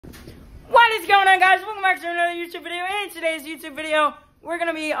What is going on, guys? Welcome back to another YouTube video. In today's YouTube video, we're going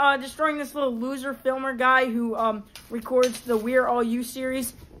to be destroying this little loser filmer guy who records the We're All You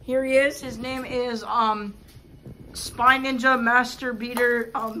series. Here he is. His name is Spy Ninja Master Beater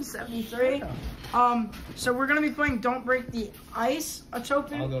 73. So we're going to be playing Don't Break the Ice,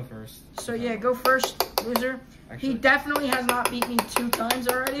 Chopu. I'll go first. So yeah, go first, loser. Actually, he definitely has not beat me 2 times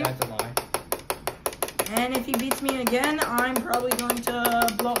already. That's a lie. And if he beats me again, I'm probably going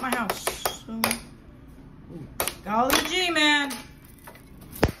to blow up my house. So, golly gee, man.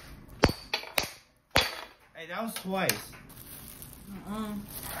 Hey, that was twice.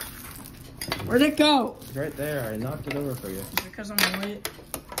 Where'd it go? It's right there. I knocked it over for you. It's because I'm late.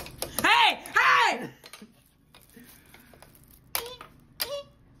 Hey! Hey!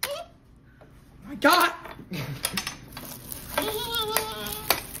 Oh my God!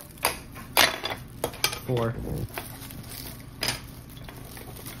 4.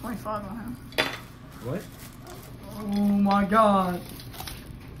 25 on him. What? Oh my God.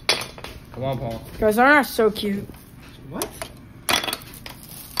 Come on, Paul. Guys, aren't I so cute? What?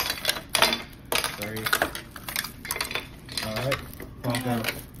 Sorry. Alright. Paul, go.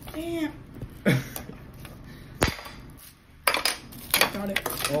 Damn. Got it.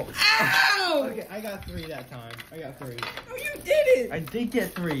 Oh. Ow! Okay, I got 3 that time. I got 3. Oh, you did it! I did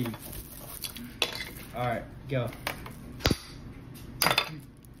get 3. Alright, go.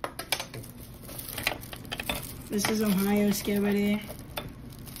 This is Ohio Skibidi.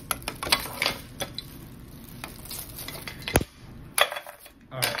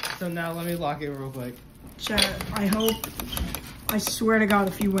 Alright, so now let me lock it real quick. Chat, I swear to God,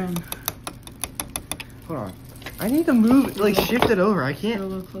 if you win. Hold on. I need to move, like, shift it over. I Go a can't.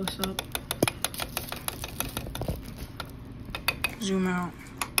 little close up. Zoom out.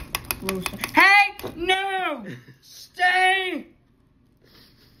 Closer. Hey! No! Stay!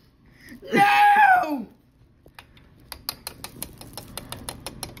 No!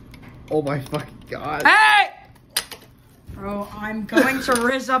 Oh my fucking God. Hey! Bro, I'm going to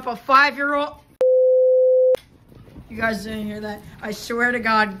riz up a 5-year-old. You guys didn't hear that. I swear to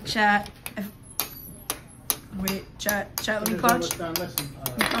God, chat. Wait, chat, let me clutch. Yo, I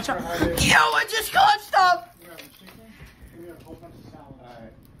just clutched up!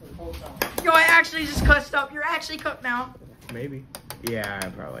 Yo, I actually just clutched up. You're actually cooked now. Maybe. Yeah, I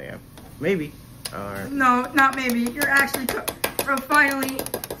probably am. Maybe. Alright. No, not maybe. You're actually cooked. Bro, finally,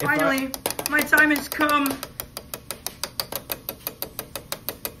 my time has come.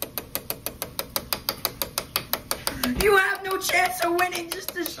 You have no chance of winning.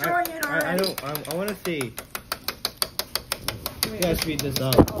 Just destroying it already. I want to see. You gotta speed this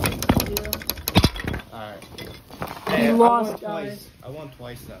up. Alright. You lost, guys. I won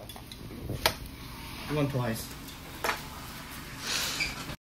twice, though. I won twice.